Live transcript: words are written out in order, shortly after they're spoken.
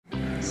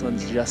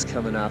Sun's just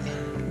coming up.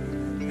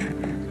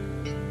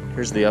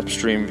 Here's the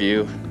upstream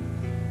view.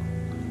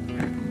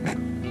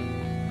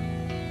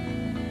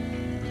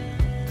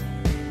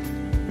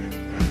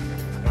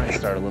 I might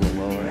start a little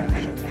lower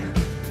actually,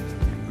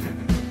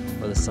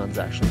 where the sun's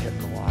actually hitting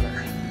the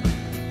water.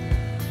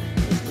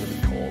 It's gonna be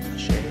cold in the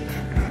shade.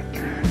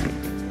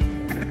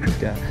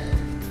 Got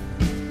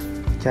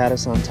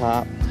caddis on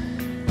top.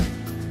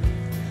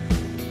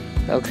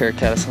 Elk hair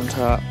caddis on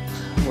top.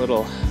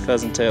 Little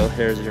pheasant tail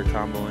hare's ear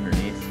combo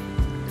underneath.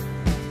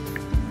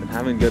 Been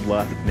having good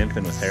luck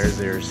nymphing with hare's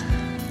ears.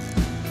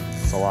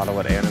 It's a lot of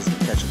what Anna's been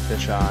catching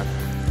fish on.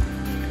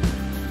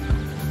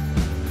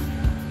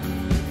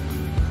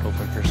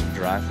 Hoping for some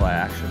dry fly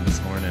action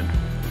this morning.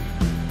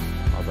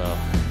 Although,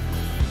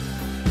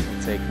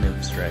 we'll take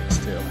nymph strikes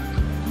too.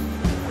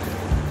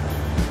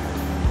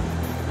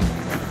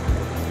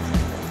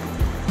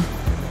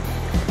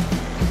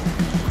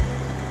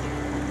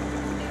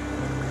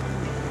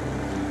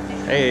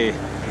 Hey,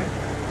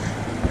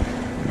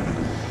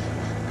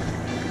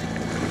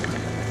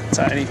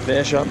 tiny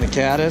fish on the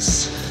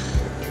caddis.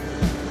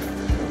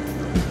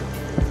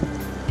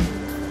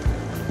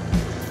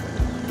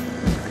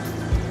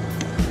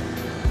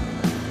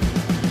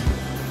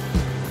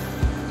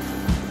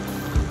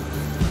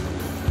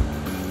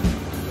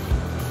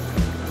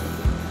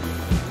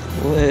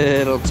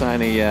 Little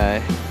tiny guy.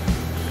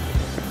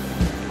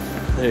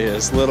 There he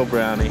is, little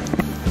brownie.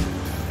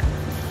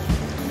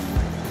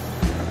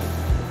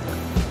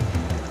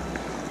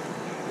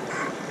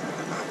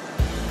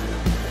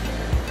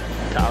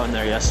 Caught one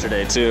there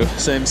yesterday too.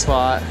 Same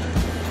spot,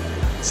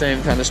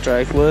 same kind of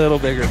strike, little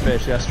bigger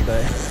fish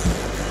yesterday.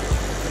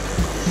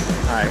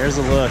 Alright, here's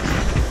a look.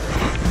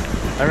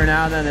 Every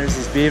now and then there's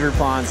these beaver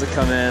ponds that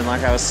come in.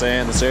 Like I was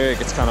saying, this area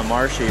gets kind of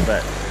marshy,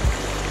 but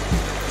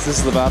this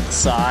is about the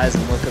size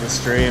and look of the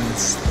stream.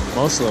 It's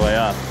most of the way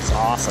up. It's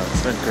awesome.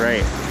 It's been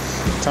great.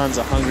 Tons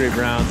of hungry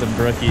browns and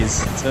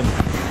brookies. It's been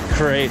a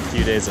great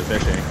few days of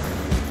fishing.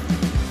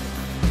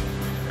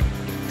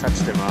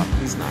 Touched him up.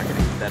 He's not going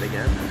to eat that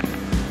again.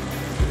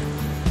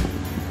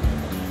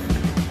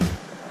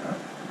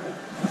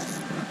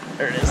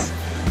 There it is.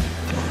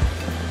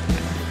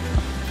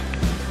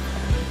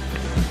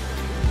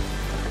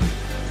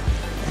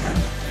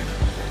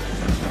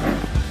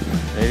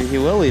 Maybe he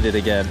will eat it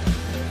again.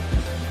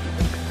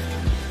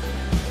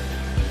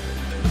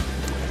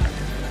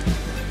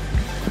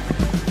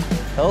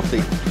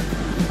 Healthy.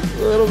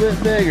 A little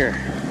bit bigger.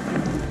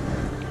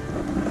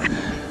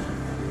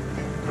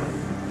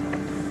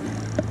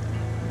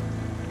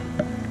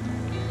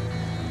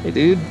 Hey,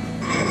 dude.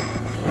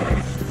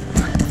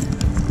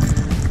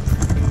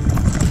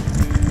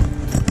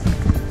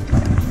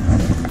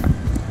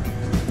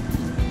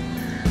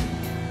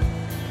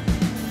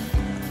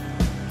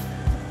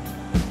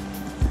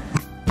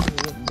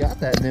 Got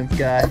that nymph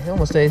guy. He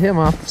almost ate him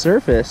off the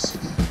surface.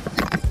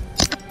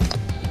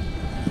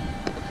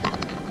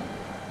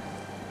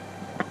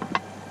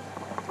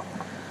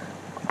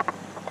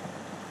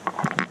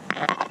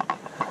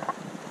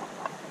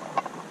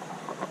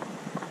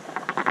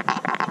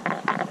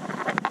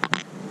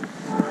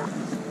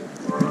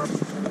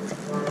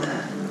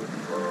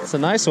 It's a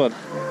nice one.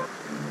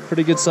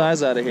 Pretty good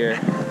size out of here.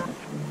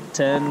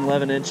 10,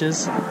 11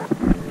 inches.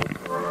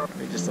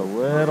 Maybe just a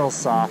little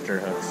softer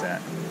hook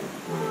set.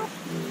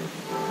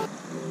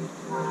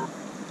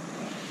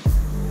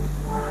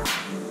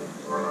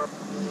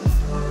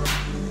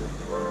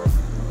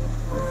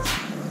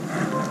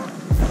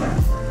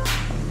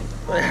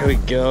 There we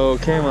go.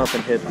 Came up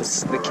and hit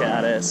the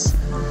caddis.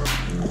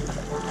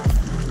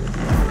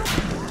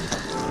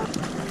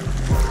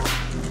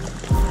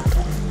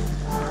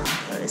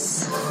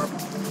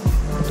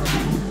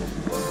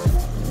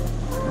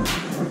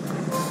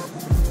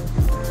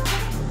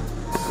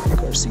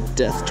 He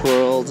death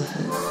twirled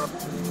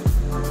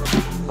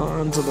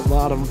onto the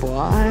bottom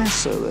fly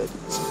so that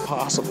it's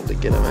impossible to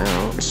get him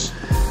out.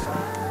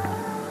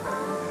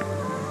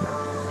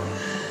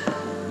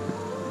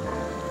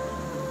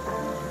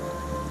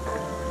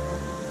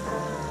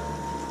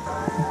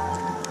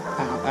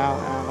 Ow, ow,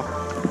 ow.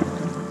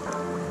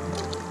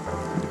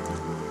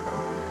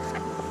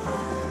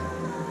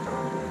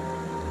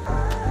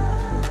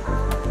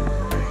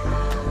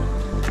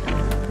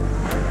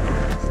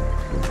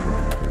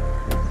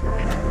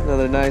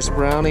 Another nice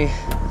brownie.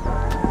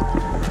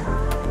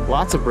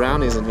 Lots of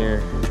brownies in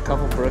here. A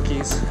couple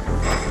brookies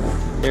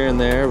here and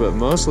there, but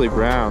mostly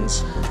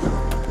browns.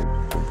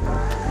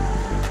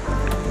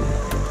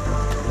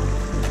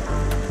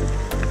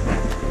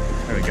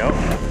 There we go.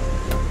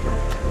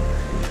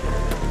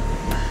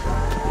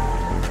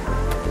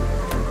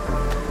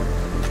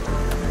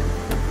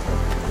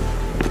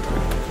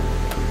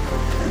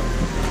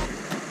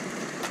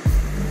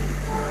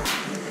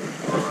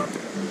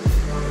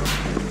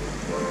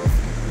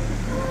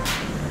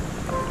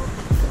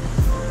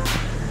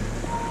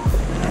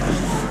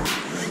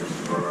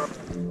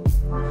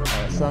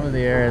 Some of the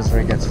areas where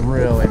it gets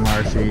really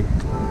marshy,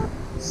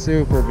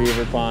 super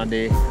beaver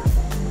pondy.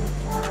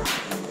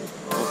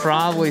 We'll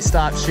probably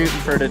stop shooting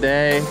for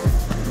today.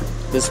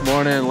 this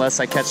morning unless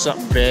I catch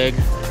something big,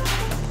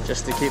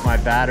 just to keep my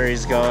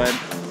batteries going,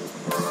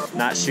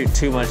 not shoot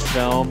too much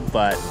film.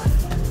 But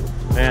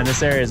man,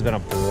 this area has been a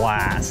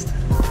blast.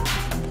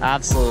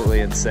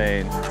 Absolutely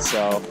insane.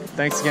 So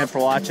thanks again for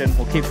watching.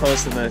 We'll keep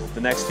posting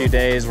the next few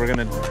days. We're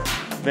gonna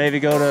maybe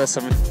go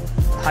to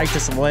hike to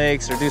some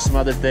lakes or do some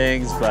other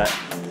things, but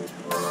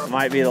it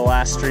might be the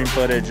last stream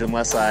footage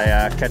unless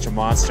I catch a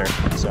monster.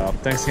 So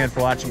thanks again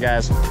for watching,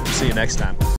 guys. See you next time.